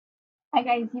Hi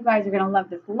guys, you guys are going to love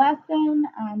this lesson.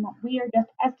 We are just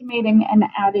estimating and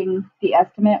adding the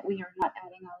estimate. We are not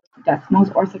adding all the decimals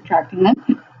or subtracting them.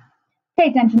 Pay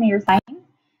attention to your signing.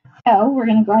 So we're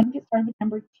going to go ahead and get started with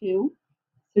number 2.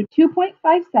 So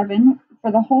 2.57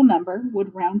 for the whole number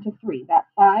would round to 3. That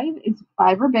 5 is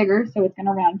 5 or bigger, so it's going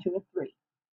to round to a 3.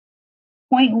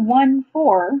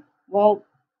 0.14, well,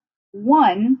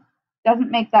 1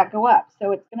 doesn't make that go up,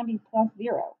 so it's going to be plus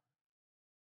 0.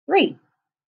 3,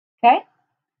 okay?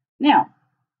 Now,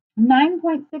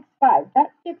 9.65,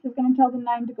 that 6 is going to tell the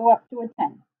 9 to go up to a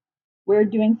 10. We're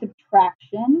doing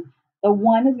subtraction. The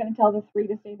 1 is going to tell the 3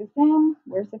 to stay the same.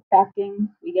 We're subtracting,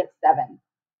 we get 7.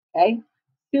 Okay?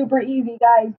 Super easy,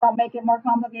 guys. Don't make it more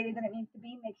complicated than it needs to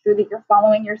be. Make sure that you're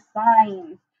following your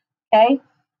signs. Okay?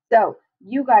 So,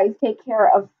 you guys take care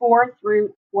of 4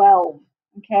 through 12.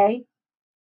 Okay?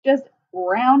 Just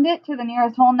round it to the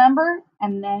nearest whole number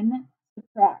and then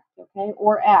subtract. Okay?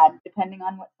 Or add, depending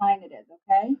on what sign it is.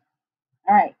 Okay?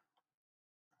 All right,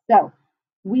 so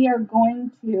we are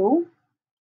going to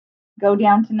go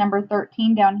down to number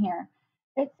 13 down here.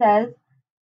 It says,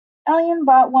 Elian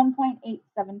bought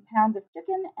 1.87 pounds of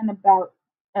chicken and and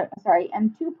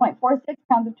 2.46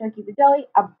 pounds of turkey to deli.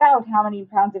 About how many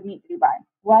pounds of meat did he buy?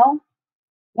 Well,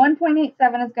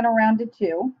 1.87 is going to round to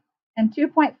 2, and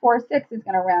 2.46 is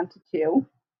going to round to 2.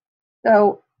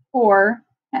 So 4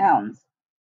 pounds.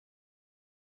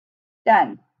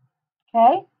 Done.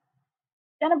 Okay?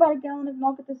 Then about a gallon of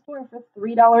milk at the store for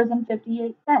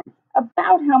 $3.58.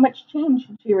 About how much change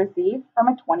should she receive from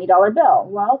a $20 bill?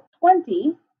 Well,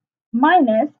 20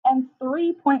 minus and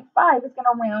 3.5 is going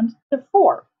to round to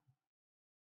 4.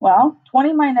 Well,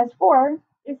 20 minus 4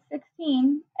 is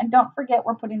 16, and don't forget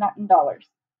we're putting that in dollars.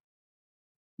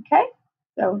 Okay?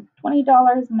 So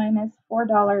 $20 minus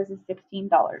 $4 is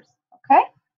 $16. Okay?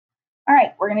 All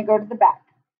right, we're going to go to the back.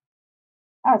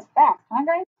 That was fast, huh,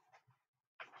 guys?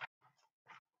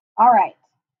 All right.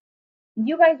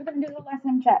 You guys are going to do the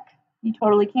lesson check. You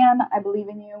totally can. I believe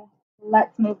in you.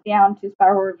 Let's move down to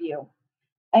spiral review.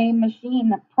 A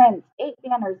machine prints 8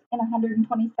 banners in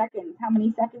 120 seconds. How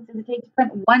many seconds does it take to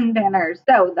print 1 banner?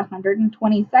 So the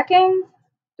 120 seconds,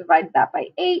 divide that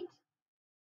by 8,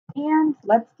 and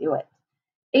let's do it.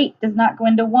 8 does not go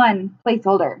into 1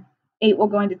 placeholder. 8 will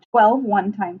go into 12,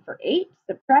 1 time for 8,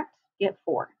 subtract, get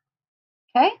 4.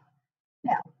 Okay?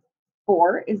 Now,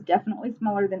 4 is definitely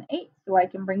smaller than 8, so I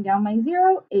can bring down my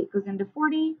 0. 8 goes into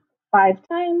 40, 5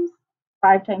 times.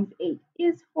 5 times 8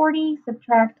 is 40,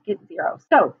 subtract, get 0.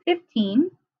 So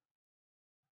 15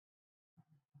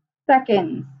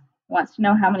 seconds. Wants to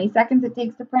know how many seconds it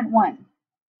takes to print 1.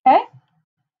 Okay?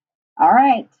 All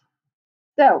right.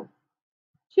 So,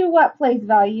 to what place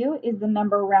value is the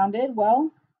number rounded? Well,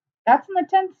 that's in the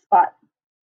 10th spot.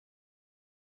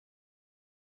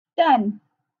 Done.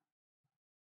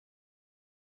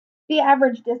 The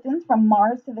average distance from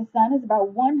Mars to the Sun is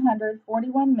about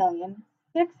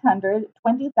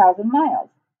 141,620,000 miles.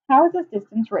 How is this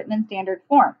distance written in standard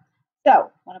form? So, I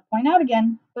want to point out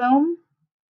again, boom,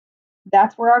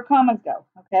 that's where our commas go,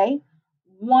 okay?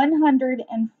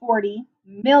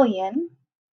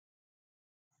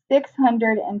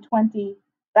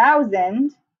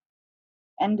 140,620,000,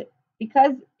 and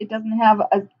because it doesn't have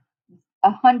a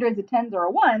hundreds, a tens, or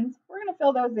a ones, we're going to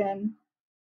fill those in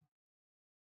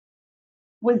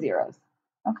with zeros,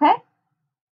 okay?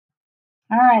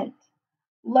 All right.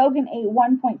 Logan ate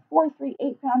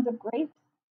 1.438 pounds of grapes.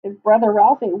 His brother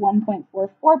Ralph ate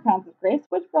 1.44 pounds of grapes.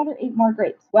 Which brother ate more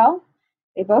grapes? Well,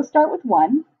 they both start with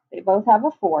 1. They both have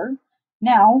a 4.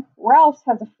 Now, Ralph's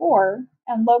has a 4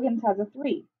 and Logan's has a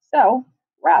 3. So,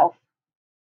 Ralph.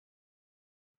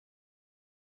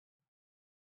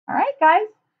 All right, guys.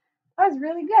 That was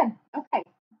really good. Okay.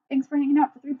 Thanks for hanging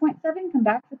out for 3.7. Come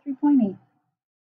back for 3.8.